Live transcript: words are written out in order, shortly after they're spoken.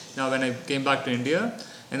now when I came back to India,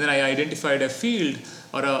 and then I identified a field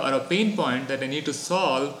or a pain point that I need to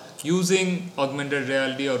solve using augmented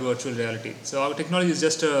reality or virtual reality. So our technology is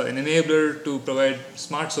just an enabler to provide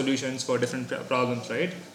smart solutions for different problems, right?